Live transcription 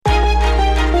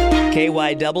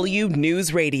KYW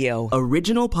News Radio.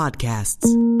 Original podcasts.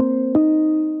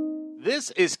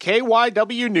 This is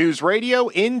KYW News Radio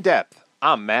In Depth.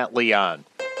 I'm Matt Leon.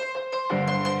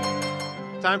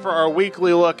 Time for our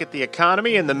weekly look at the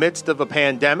economy in the midst of a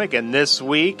pandemic, and this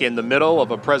week, in the middle of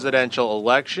a presidential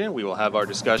election, we will have our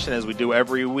discussion, as we do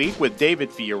every week, with David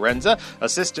Fiorenza,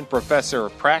 Assistant Professor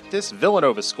of Practice,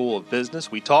 Villanova School of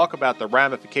Business. We talk about the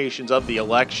ramifications of the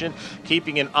election,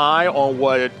 keeping an eye on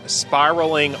what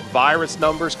spiraling virus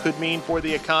numbers could mean for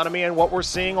the economy and what we're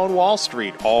seeing on Wall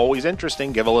Street. Always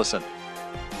interesting. Give a listen.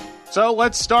 So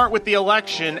let's start with the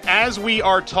election. As we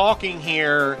are talking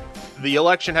here, the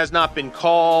election has not been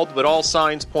called, but all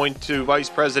signs point to Vice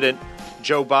President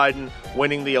Joe Biden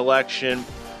winning the election.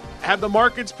 Have the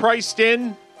markets priced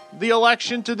in the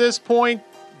election to this point?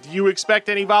 Do you expect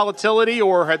any volatility,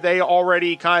 or had they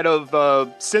already kind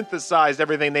of synthesized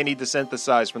everything they need to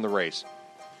synthesize from the race?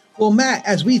 Well, Matt,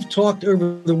 as we've talked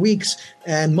over the weeks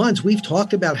and months, we've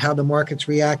talked about how the markets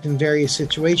react in various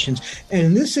situations. And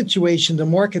in this situation, the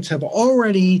markets have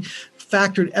already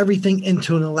factored everything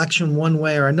into an election one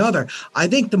way or another. I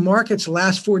think the markets the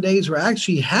last 4 days were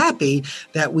actually happy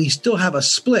that we still have a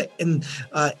split in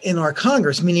our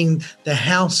Congress, meaning the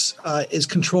House is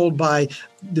controlled by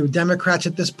the Democrats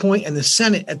at this point, and the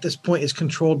Senate at this point is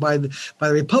controlled by the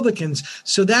Republicans.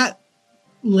 So that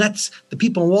lets the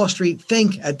people on Wall Street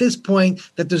think at this point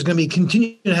that there's going to be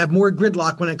continue to have more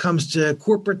gridlock when it comes to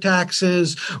corporate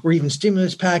taxes or even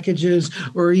stimulus packages,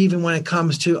 or even when it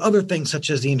comes to other things such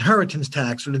as the inheritance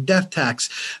tax or the death tax.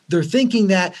 They're thinking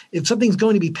that if something's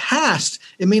going to be passed,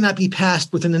 it may not be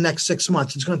passed within the next 6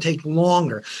 months. It's going to take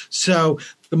longer. So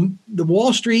the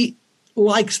Wall Street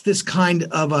likes this kind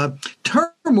of a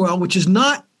turmoil, which is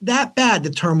not that bad,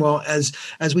 the turmoil as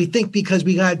we think, because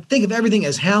we got to think of everything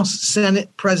as House,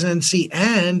 Senate, presidency,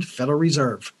 and Federal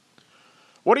Reserve.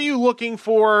 What are you looking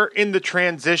for in the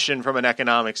transition from an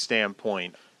economic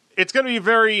standpoint? It's going to be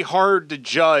very hard to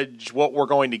judge what we're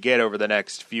going to get over the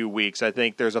next few weeks. I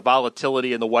think there's a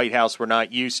volatility in the White House we're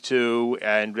not used to,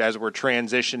 and as we're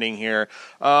transitioning here,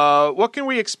 what can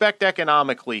we expect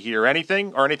economically here?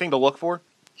 Anything to look for?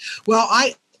 Well,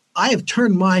 I have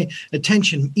turned my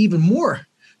attention even more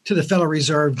to the Federal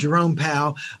Reserve, Jerome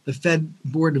Powell, the Fed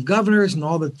Board of Governors, and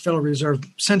all the Federal Reserve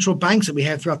central banks that we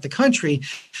have throughout the country,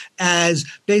 as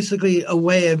basically a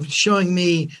way of showing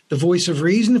me the voice of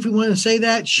reason, if we want to say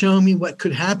that, showing me what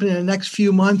could happen in the next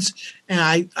few months.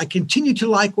 And I continue to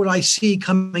like what I see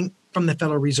coming from the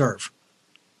Federal Reserve.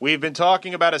 We've been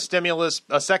talking about a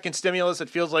second stimulus, it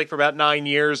feels like, for about 9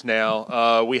 years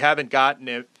now. We haven't gotten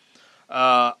it.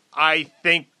 I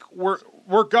think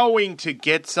we're going to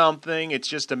get something. It's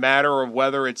just a matter of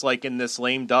whether it's like in this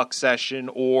lame duck session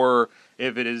or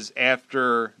if it is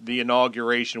after the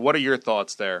inauguration. What are your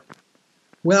thoughts there?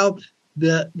 Well,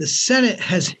 the Senate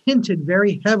has hinted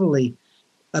very heavily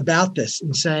about this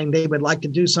and saying they would like to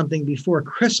do something before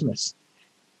Christmas.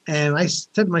 And I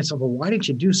said to myself, well, why didn't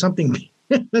you do something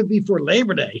before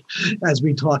Labor Day, as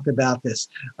we talked about this?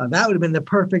 That would have been the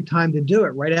perfect time to do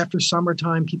it, right after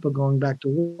summertime, people going back to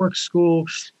work, school,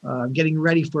 getting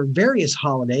ready for various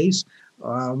holidays.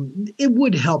 It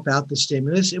would help out the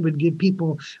stimulus. It would give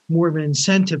people more of an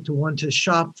incentive to want to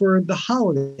shop for the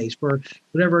holidays, for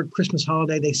whatever Christmas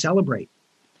holiday they celebrate.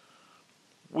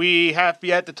 We have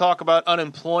yet to talk about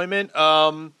unemployment.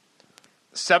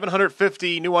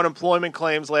 750 new unemployment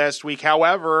claims last week.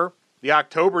 However, the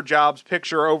October jobs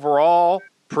picture overall,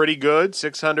 pretty good.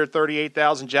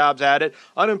 638,000 jobs added.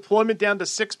 Unemployment down to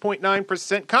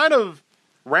 6.9%. Kind of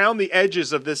round the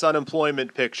edges of this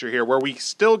unemployment picture here, where we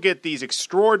still get these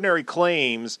extraordinary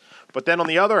claims, but then on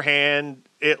the other hand,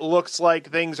 it looks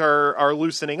like things are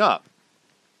loosening up.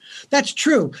 That's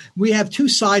true. We have two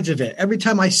sides of it. Every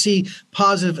time I see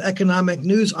positive economic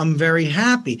news, I'm very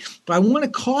happy. But I want to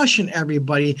caution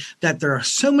everybody that there are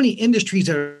so many industries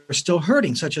that are still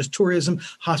hurting, such as tourism,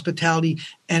 hospitality,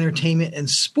 entertainment, and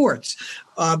sports.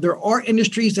 There are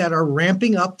industries that are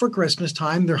ramping up for Christmas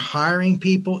time. They're hiring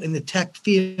people in the tech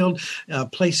field,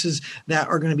 places that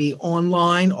are going to be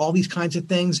online, all these kinds of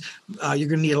things. You're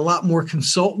going to need a lot more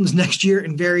consultants next year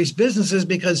in various businesses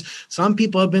because some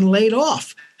people have been laid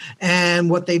off.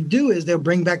 And what they do is they'll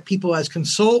bring back people as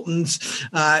consultants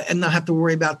and not have to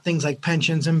worry about things like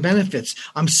pensions and benefits.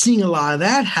 I'm seeing a lot of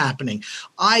that happening.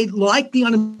 I like the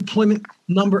unemployment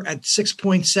number at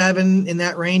 6.7 in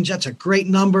that range. That's a great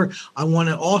number. I want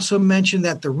to also mention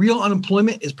that the real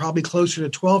unemployment is probably closer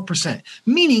to 12%,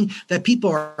 meaning that people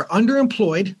are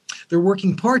underemployed. They're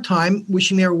working part-time,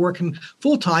 wishing they were working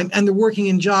full-time, and they're working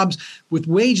in jobs with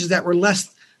wages that were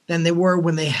less than they were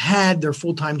when they had their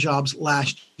full-time jobs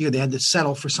last year. They had to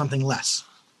settle for something less.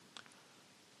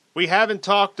 We haven't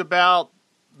talked about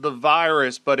the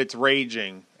virus, but it's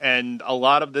raging, and a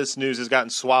lot of this news has gotten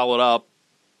swallowed up,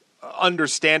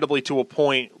 understandably to a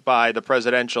point, by the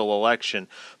presidential election.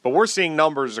 But we're seeing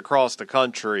numbers across the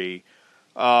country.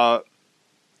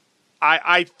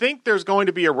 I think there's going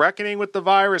to be a reckoning with the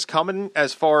virus coming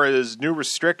as far as new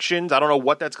restrictions. I don't know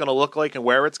what that's going to look like and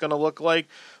where it's going to look like.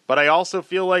 But I also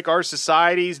feel like our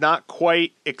society's not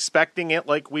quite expecting it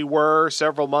like we were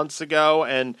several months ago.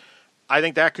 And I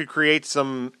think that could create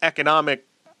some economic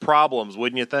problems,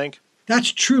 wouldn't you think?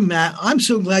 That's true, Matt. I'm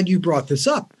so glad you brought this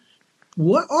up.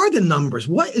 What are the numbers?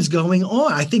 What is going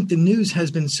on? I think the news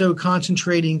has been so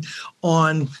concentrating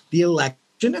on the election.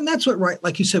 And that's what,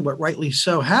 like you said, what rightly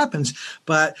so happens.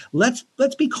 But let's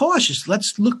be cautious.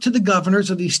 Let's look to the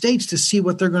governors of these states to see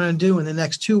what they're going to do in the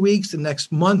next 2 weeks, the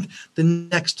next month, the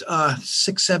next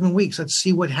 6-7 weeks. Let's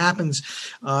see what happens.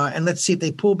 And let's see if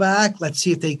they pull back. Let's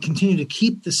see if they continue to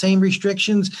keep the same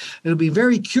restrictions. It'll be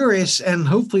very curious, and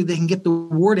hopefully they can get the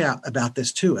word out about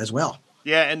this too as well.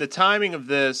 Yeah, and the timing of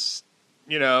this,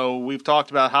 we've talked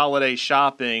about holiday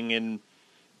shopping, and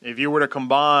if you were to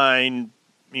combine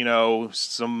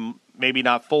some maybe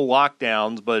not full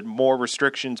lockdowns, but more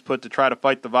restrictions put to try to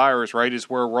fight the virus, right, as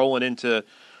we're rolling into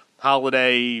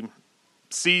holiday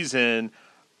season,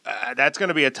 that's going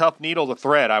to be a tough needle to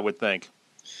thread, I would think.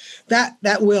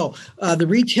 That will. The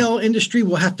retail industry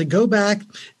will have to go back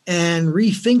and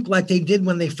rethink like they did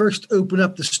when they first opened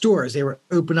up the stores. They were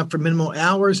open up for minimal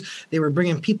hours. They were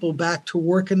bringing people back to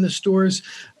work in the stores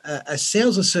as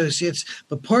sales associates.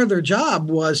 But part of their job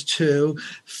was to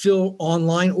fill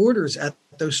online orders at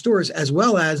those stores, as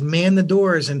well as man the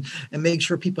doors and make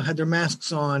sure people had their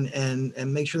masks on and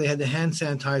make sure they had the hand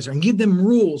sanitizer and give them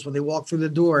rules when they walk through the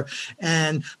door.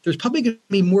 And there's probably going to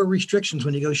be more restrictions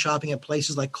when you go shopping at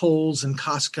places like Kohl's and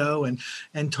Costco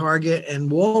and Target and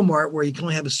Walmart, where you can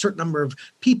only have a certain number of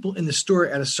people in the store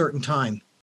at a certain time.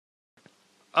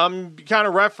 You kind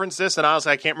of referenced this, and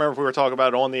honestly, I can't remember if we were talking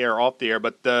about it on the air or off the air,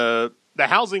 but the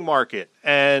housing market,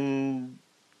 and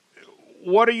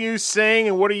what are you seeing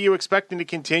and what are you expecting to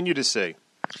continue to see?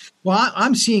 Well,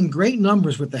 I'm seeing great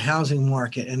numbers with the housing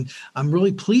market, and I'm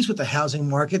really pleased with the housing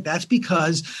market. That's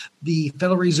because the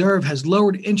Federal Reserve has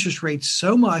lowered interest rates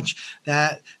so much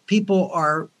that people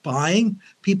are buying.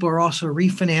 People are also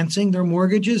refinancing their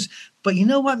mortgages. But you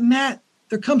know what, Matt?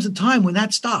 There comes a time when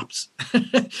that stops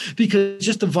because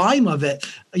just the volume of it,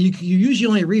 you usually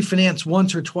only refinance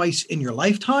once or twice in your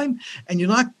lifetime, and you're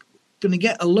not going to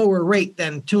get a lower rate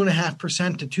than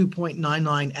 2.5% to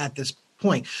 2.99 at this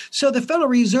point. So the Federal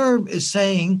Reserve is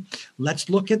saying, let's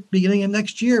look at the beginning of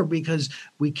next year, because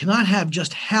we cannot have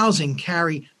just housing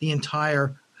carry the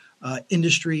entire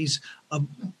industries of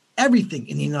everything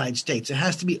in the United States. It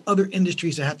has to be other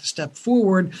industries that have to step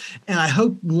forward. And I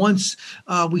hope once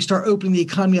we start opening the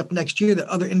economy up next year, that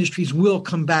other industries will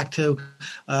come back to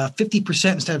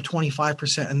 50% instead of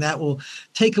 25%. And that will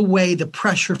take away the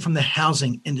pressure from the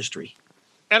housing industry.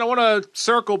 And I want to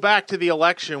circle back to the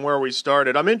election where we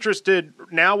started. I'm interested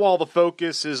now, while the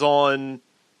focus is on,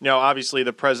 obviously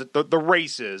the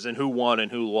races and who won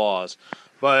and who lost.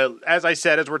 But as I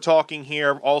said, as we're talking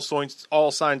here, all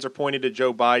signs are pointed to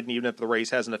Joe Biden, even if the race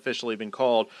hasn't officially been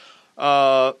called.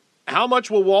 How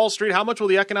much will Wall Street, how much will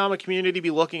the economic community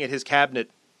be looking at his cabinet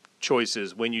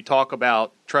choices when you talk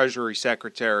about Treasury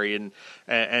Secretary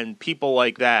and people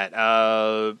like that?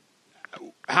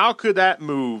 How could that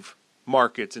move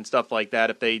markets and stuff like that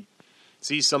if they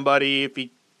see somebody, if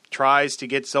he tries to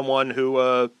get someone who,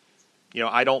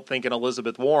 I don't think an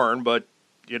Elizabeth Warren, but,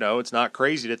 it's not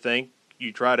crazy to think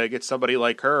you try to get somebody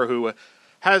like her who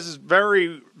has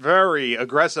very, very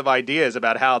aggressive ideas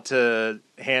about how to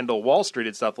handle Wall Street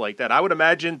and stuff like that. I would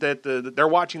imagine that they're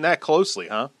watching that closely,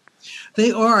 huh?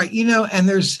 They are, and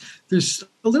there's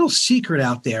a little secret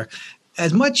out there.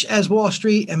 As much as Wall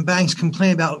Street and banks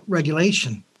complain about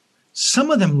regulation,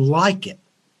 some of them like it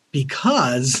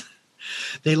because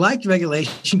they like the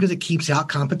regulation because it keeps out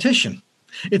competition.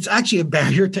 It's actually a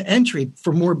barrier to entry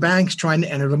for more banks trying to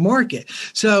enter the market.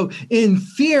 So in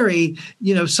theory,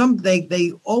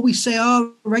 they always say,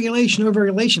 regulation over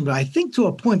regulation. But I think to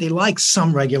a point they like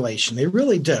some regulation. They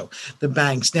really do, the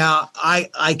banks. Now,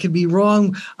 I could be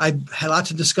wrong. I've had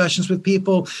lots of discussions with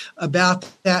people about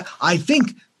that. I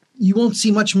think you won't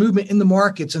see much movement in the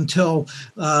markets until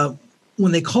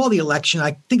when they call the election.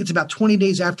 I think it's about 20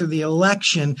 days after the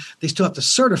election. They still have to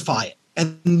certify it.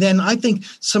 And then I think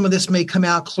some of this may come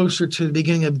out closer to the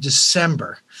beginning of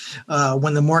December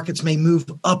when the markets may move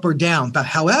up or down. But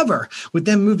however, with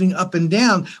them moving up and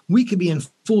down, we could be in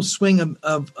full swing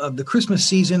of the Christmas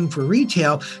season for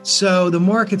retail. So the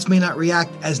markets may not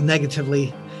react as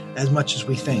negatively as much as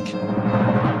we think.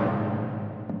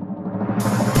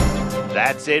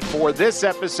 That's it for this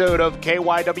episode of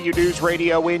KYW News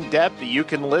Radio In Depth. You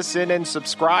can listen and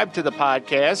subscribe to the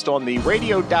podcast on the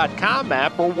radio.com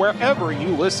app or wherever you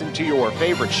listen to your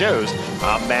favorite shows.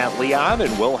 I'm Matt Leon,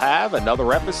 and we'll have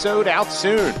another episode out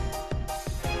soon.